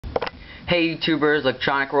Hey YouTubers,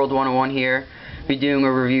 Electronic World 101 here. Be doing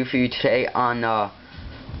a review for you today on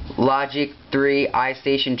Logic3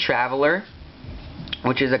 iStation Traveler,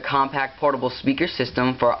 which is a compact portable speaker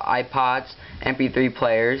system for iPods, MP3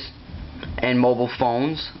 players, and mobile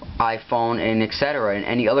phones, iPhone, and etc., and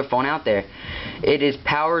any other phone out there. It is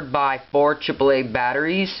powered by 4 AAA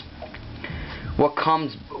batteries. What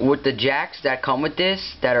comes with the jacks that come with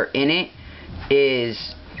this, that are in it,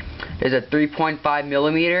 is a 3.5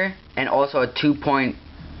 millimeter and also a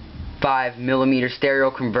 2.5 millimeter stereo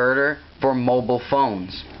converter for mobile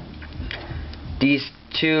phones. These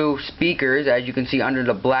two speakers, as you can see under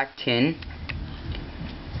the black tin,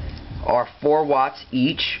 are 4 watts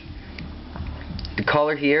each. The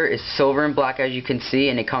color here is silver and black, as you can see,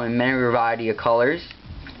 and they come in many variety of colors.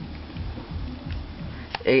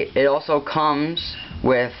 It also comes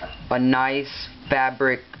with a nice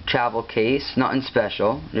fabric travel case, nothing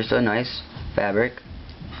special, just a nice fabric.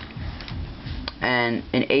 And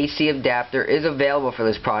an AC adapter is available for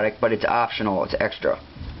this product, but it's optional, it's extra.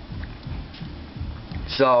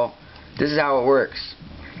 So this is how it works.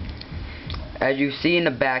 As you see in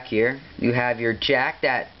the back here, you have your jack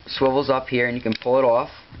that swivels up here and you can pull it off,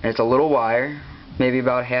 and it's a little wire, maybe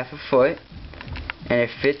about ½ a foot, and it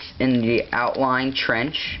fits in the outline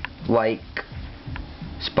trench like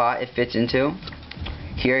spot it fits into.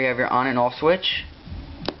 Here you have your on and off switch,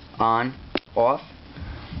 on, off,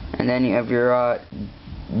 and then you have your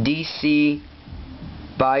DC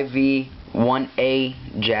 5V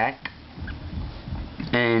 1A jack,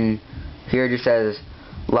 and here it just says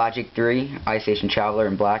Logic3 iStation Traveler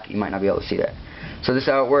in black. You might not be able to see that. So this is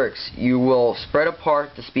how it works. You will spread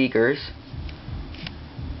apart the speakers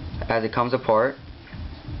as it comes apart.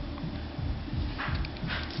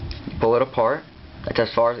 You pull it apart. That's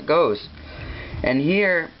as far as it goes. And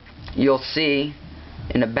here you'll see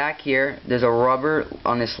in the back here there's a rubber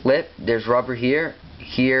on this lip. There's rubber here,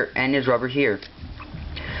 here, and there's rubber here.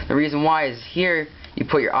 The reason why is here you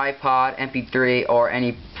put your iPod, MP3, or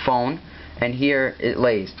any phone, and here it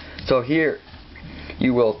lays. So here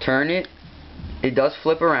you will turn it. It does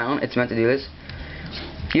flip around. It's meant to do this.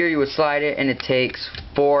 Here you would slide it, and it takes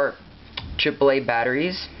 4 AAA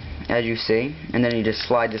batteries, as you see, and then you just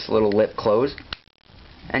slide this little lip closed.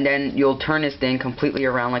 And then you'll turn this thing completely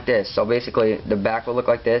around like this. So basically the back will look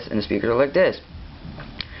like this and the speakers are like this.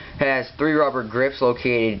 It has 3 rubber grips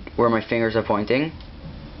located where my fingers are pointing.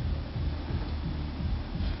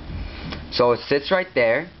 So it sits right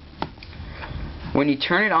there. When you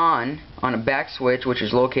turn it on a back switch, which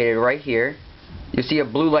is located right here, you'll see a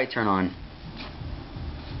blue light turn on.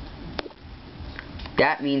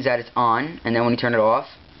 That means that it's on, and then when you turn it off,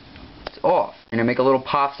 it's off. And it make a little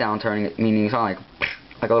pop sound turning it, meaning it's on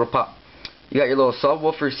like a little pop. You got your little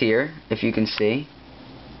subwoofers here, if you can see.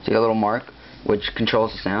 See a little mark, which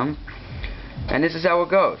controls the sound. And this is how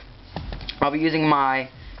it goes. I'll be using my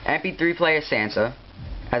MP3 player Sansa.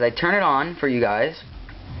 As I turn it on for you guys,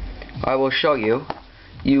 I will show you.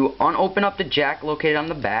 You unopen up the jack located on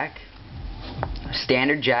the back.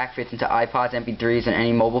 Standard jack fits into iPods, MP3s, and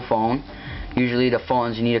any mobile phone. Usually the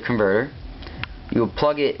phones you need a converter. You will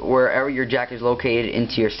plug it wherever your jack is located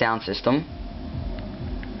into your sound system.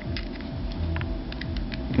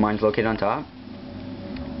 Mine's located on top.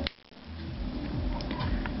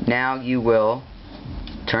 Now you will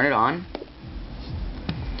turn it on,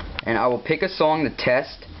 and I will pick a song to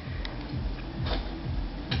test.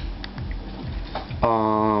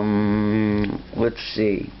 Let's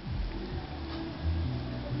see.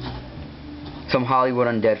 Some Hollywood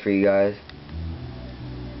Undead for you guys.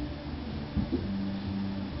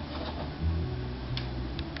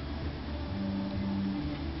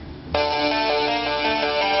 The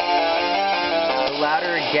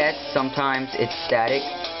louder it gets, sometimes it's static.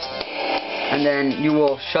 And then you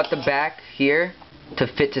will shut the back here to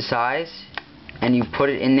fit to size, and you put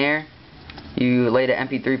it in there. You lay the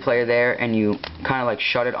MP3 player there, and you kind of like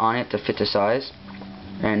shut it on it to fit to size.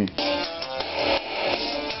 And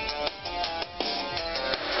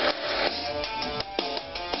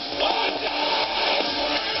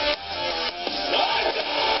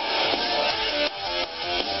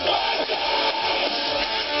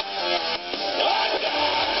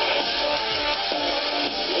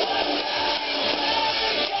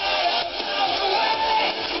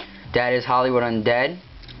that is Hollywood Undead,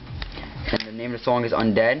 and the name of the song is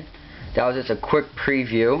Undead. That was just a quick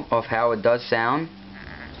preview of how it does sound.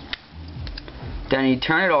 Then you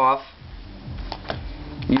turn it off.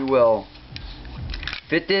 You will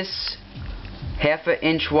fit this ½ an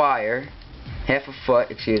inch wire, ½ a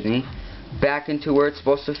foot, excuse me, back into where it's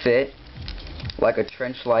supposed to fit, like a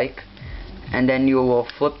trench like, and then you will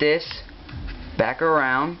flip this back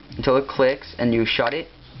around until it clicks and you shut it,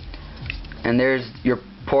 and there's your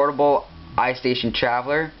portable iStation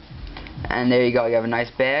Traveler, and there you go, you have a nice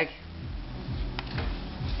bag.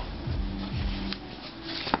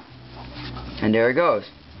 And there it goes.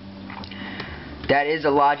 That is a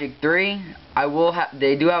Logic3.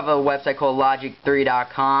 They do have a website called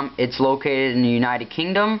Logic3.com. It's located in the United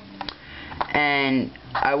Kingdom, and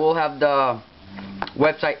I will have the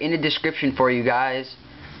website in the description for you guys.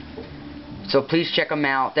 So please check them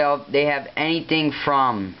out. They have anything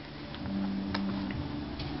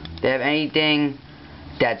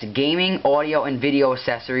that's gaming, audio, and video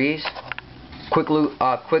accessories. Quick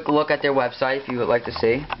look at their website if you would like to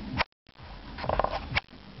see.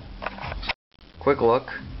 Quick look.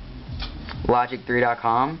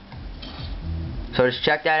 Logic3.com. So just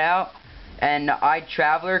check that out. And the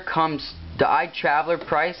iTraveler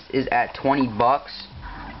price is at $20.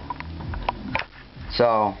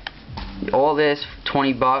 So all this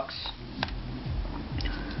 $20.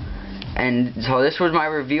 And so this was my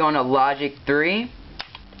review on the Logic3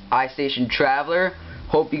 iStation Traveler.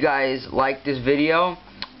 Hope you guys liked this video.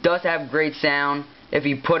 It does have great sound. If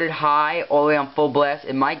you put it high, all the way on full blast,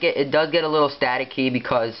 it does get a little staticky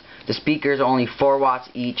because the speakers are only 4 watts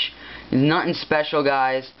each. It's nothing special,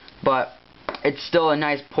 guys, but it's still a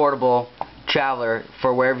nice portable traveler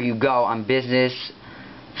for wherever you go on business,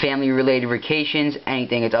 family-related vacations,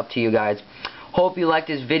 anything. It's up to you guys. Hope you liked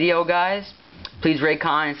this video, guys. Please rate,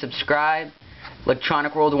 comment, and subscribe.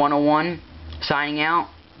 Electronic World 101 signing out.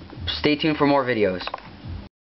 Stay tuned for more videos.